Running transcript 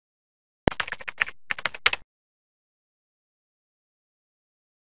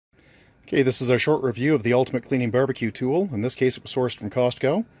Okay, this is our short review of the Ultimate Cleaning BBQ Tool. In this case, it was sourced from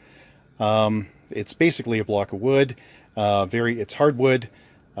Costco. It's basically a block of wood. It's hardwood.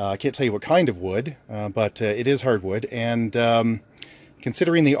 I can't tell you what kind of wood, but it is hardwood. And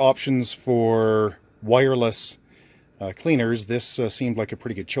considering the options for wireless cleaners, this seemed like a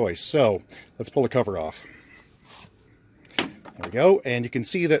pretty good choice. So let's pull the cover off. There we go. And you can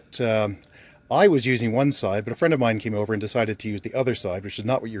see that I was using one side, but a friend of mine came over and decided to use the other side, which is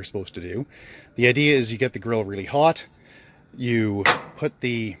not what you're supposed to do. The idea is you get the grill really hot, you put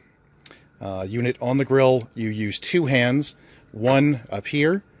the unit on the grill, you use two hands, one up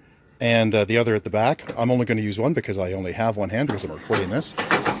here and the other at the back. I'm only going to use one because I only have one hand because I'm recording this.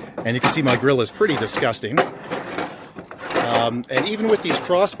 And you can see my grill is pretty disgusting. And even with these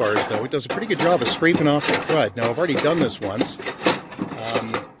crossbars, though, it does a pretty good job of scraping off the crud. Now, I've already done this once.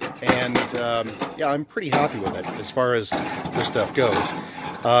 Yeah, I'm pretty happy with it as far as this stuff goes.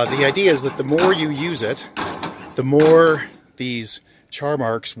 The idea is that the more you use it, the more these char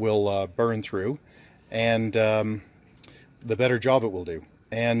marks will burn through, and the better job it will do.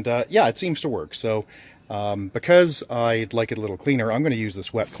 And yeah, it seems to work. So because I'd like it a little cleaner, I'm going to use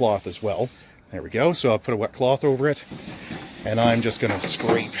this wet cloth as well. There we go. So I'll put a wet cloth over it, and I'm just going to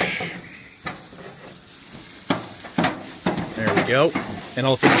scrape. There we go. And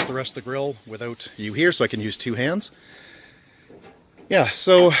I'll finish the rest of the grill without you here, so I can use two hands. Yeah,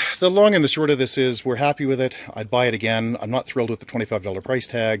 so the long and the short of this is we're happy with it. I'd buy it again. I'm not thrilled with the $25 price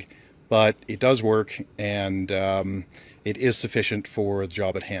tag, but it does work, and it is sufficient for the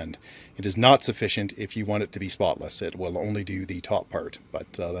job at hand. It is not sufficient if you want it to be spotless. It will only do the top part, but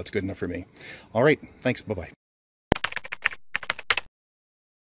that's good enough for me. All right, thanks, bye-bye.